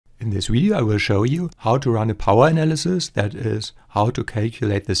In this video I will show you how to run a power analysis, that is, how to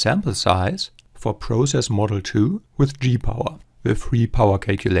calculate the sample size for process model 2 with G-Power, the free power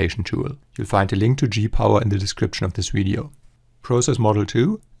calculation tool. You'll find a link to G-Power in the description of this video. Process model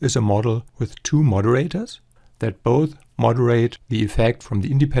 2 is a model with two moderators that both moderate the effect from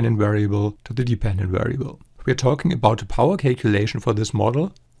the independent variable to the dependent variable. If we're talking about a power calculation for this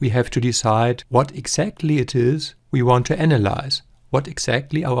model, we have to decide what exactly it is we want to analyze, what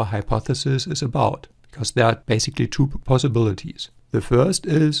exactly our hypothesis is about, because there are basically two possibilities. The first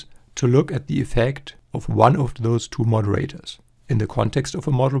is to look at the effect of one of those two moderators in the context of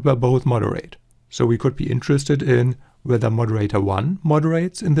a model where both moderate. So we could be interested in whether moderator 1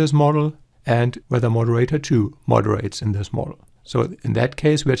 moderates in this model and whether moderator 2 moderates in this model. So in that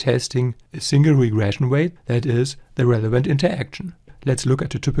case, we're testing a single regression weight, that is, the relevant interaction. Let's look at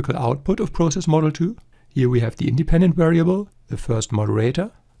the typical output of process model 2. Here we have the independent variable, the first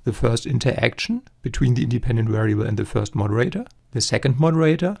moderator, the first interaction between the independent variable and the first moderator, the second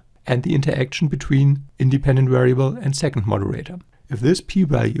moderator, and the interaction between independent variable and second moderator. If this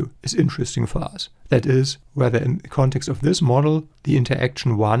p-value is interesting for us, that is, whether in the context of this model the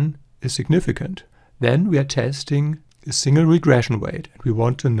interaction 1 is significant, then we are testing a single regression weight, and we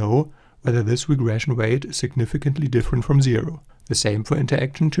want to know whether this regression weight is significantly different from 0. The same for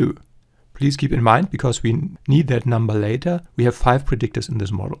interaction 2. Please keep in mind, because we need that number later, we have 5 predictors in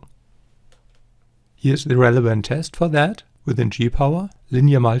this model. Here's the relevant test for that within G-Power: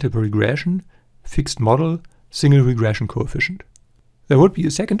 linear multiple regression, fixed model, single regression coefficient. There would be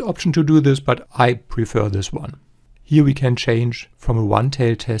a second option to do this, but I prefer this one. Here we can change from a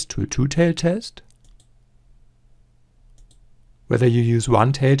one-tailed test to a two-tailed test. Whether you use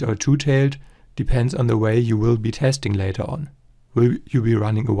one-tailed or two-tailed depends on the way you will be testing later on. Will you be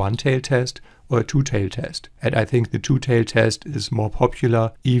running a one-tailed test or a two-tailed test? And I think the two-tailed test is more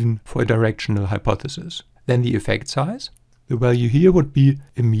popular even for a directional hypothesis. Then the effect size. The value here would be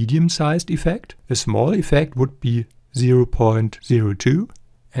a medium-sized effect. A small effect would be 0.02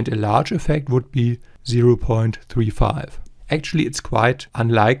 and a large effect would be 0.35. Actually, it's quite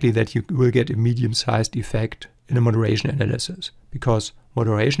unlikely that you will get a medium-sized effect in a moderation analysis, because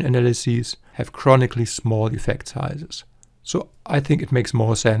moderation analyses have chronically small effect sizes. So I think it makes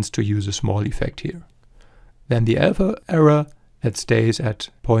more sense to use a small effect here. Then the alpha error, that stays at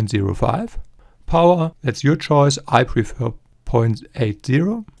 0.05. Power, that's your choice. I prefer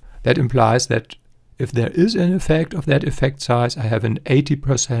 0.80. That implies that if there is an effect of that effect size, I have an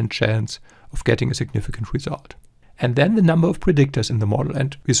 80% chance of getting a significant result. And then the number of predictors in the model.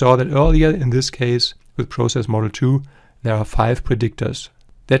 And we saw that earlier in this case with process model 2, there are 5 predictors.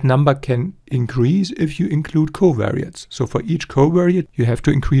 That number can increase if you include covariates. So for each covariate, you have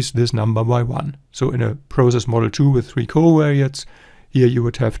to increase this number by 1. So in a process model 2 with 3 covariates, here you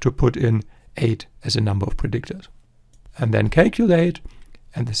would have to put in 8 as a number of predictors. And then calculate,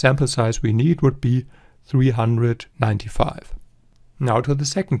 and the sample size we need would be 395. Now to the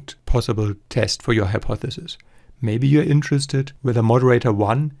second possible test for your hypothesis. Maybe you're interested whether moderator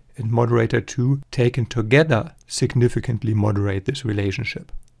 1 and moderator 2 taken together significantly moderate this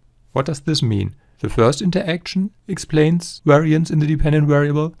relationship. What does this mean? The first interaction explains variance in the dependent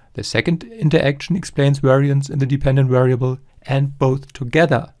variable, the second interaction explains variance in the dependent variable, and both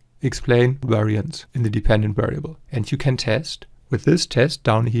together explain variance in the dependent variable. And you can test with this test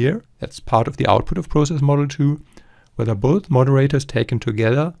down here, that's part of the output of process model 2, whether both moderators taken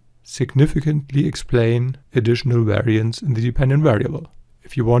together significantly explain additional variance in the dependent variable.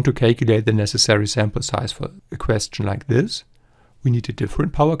 If you want to calculate the necessary sample size for a question like this, we need a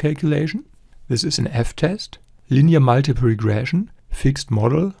different power calculation. This is an F-test, linear multiple regression, fixed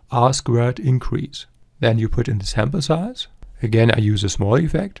model, R-squared increase. Then you put in the sample size. Again, I use a small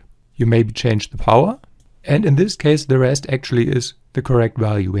effect. You maybe change the power. And in this case, the rest actually is the correct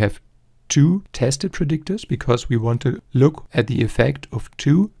value. We have 2 tested predictors because we want to look at the effect of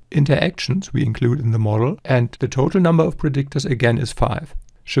 2 interactions we include in the model, and the total number of predictors again is 5.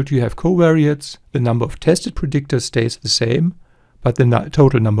 Should you have covariates, the number of tested predictors stays the same, but the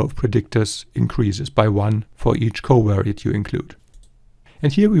total number of predictors increases by 1 for each covariate you include.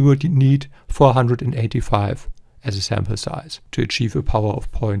 And here we would need 485 as a sample size to achieve a power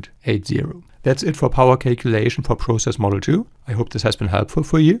of 0.80. That's it for power calculation for process model 2. I hope this has been helpful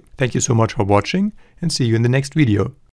for you. Thank you so much for watching, and see you in the next video.